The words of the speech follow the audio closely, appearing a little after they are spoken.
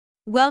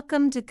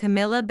Welcome to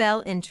Camilla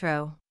Belle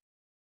Intro.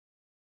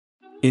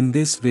 In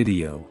this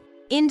video,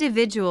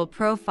 Individual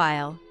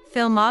profile,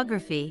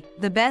 filmography,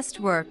 the best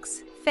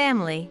works,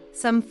 family,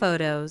 some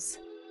photos.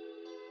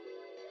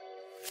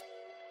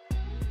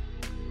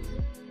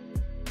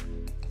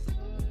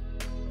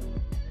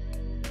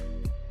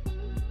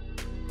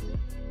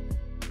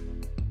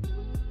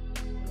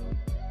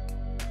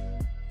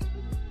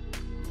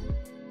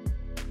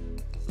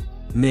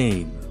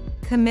 name,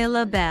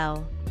 Camilla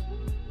Belle.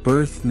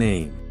 birth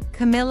name,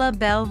 Camilla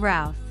Belle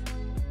Routh.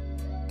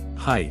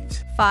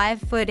 height,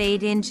 5 foot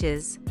 8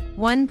 inches,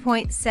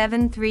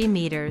 1.73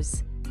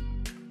 meters.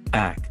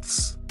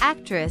 acts,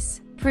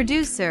 Actress,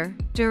 producer,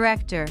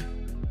 director.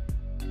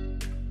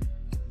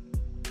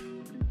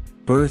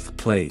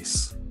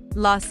 birthplace,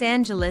 Los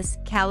Angeles,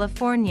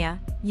 California,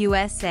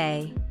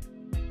 USA.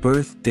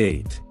 birth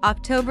date,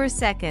 October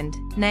 2nd,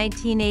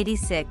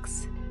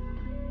 1986.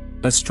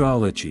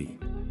 astrology,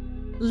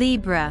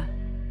 Libra.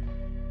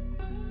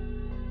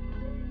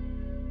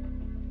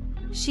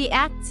 She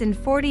acts in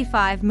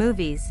 45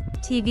 movies,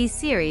 TV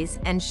series,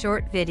 and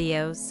short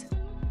videos.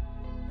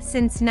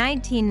 Since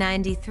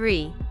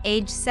 1993,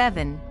 age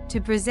 7, to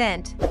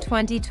present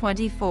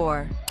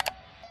 2024.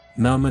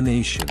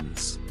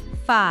 nominations,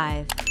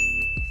 5.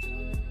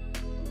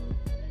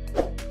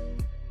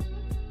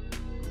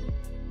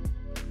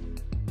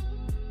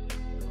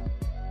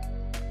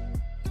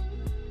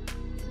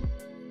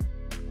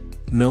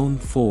 known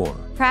for,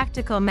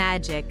 Practical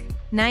Magic,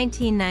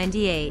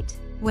 1998.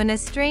 When a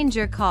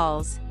Stranger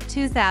Calls,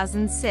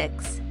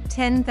 2006.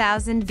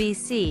 10,000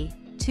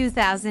 BC,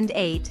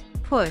 2008.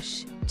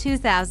 Push,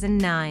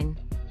 2009.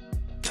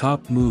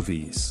 top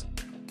movies,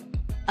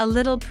 A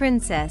Little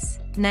Princess,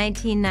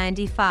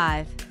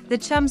 1995. The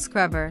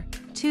Chumscrubber,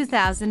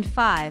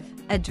 2005.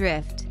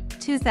 Adrift,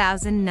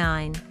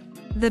 2009.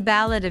 The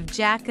Ballad of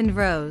Jack and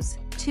Rose,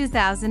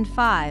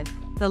 2005.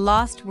 The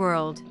Lost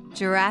World,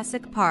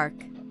 Jurassic Park,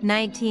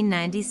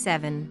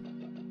 1997.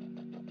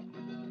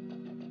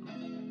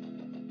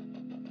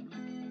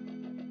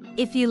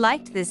 If you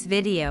liked this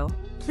video,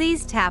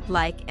 please tap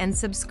like and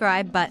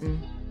subscribe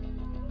button.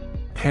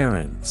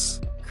 parents,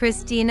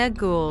 Christina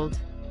Gould.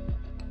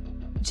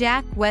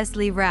 Jack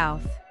Wesley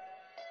Routh.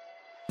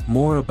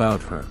 more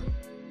about her,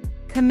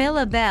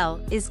 Camilla Belle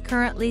is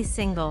currently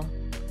single.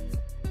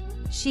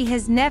 She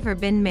has never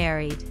been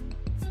married.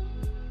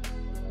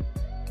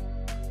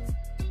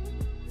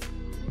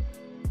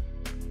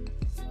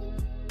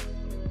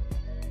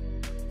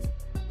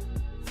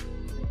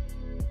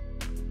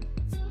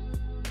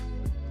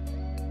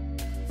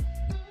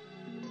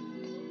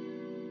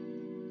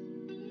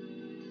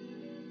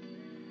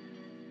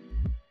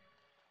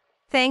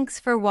 Thanks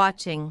for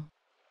watching.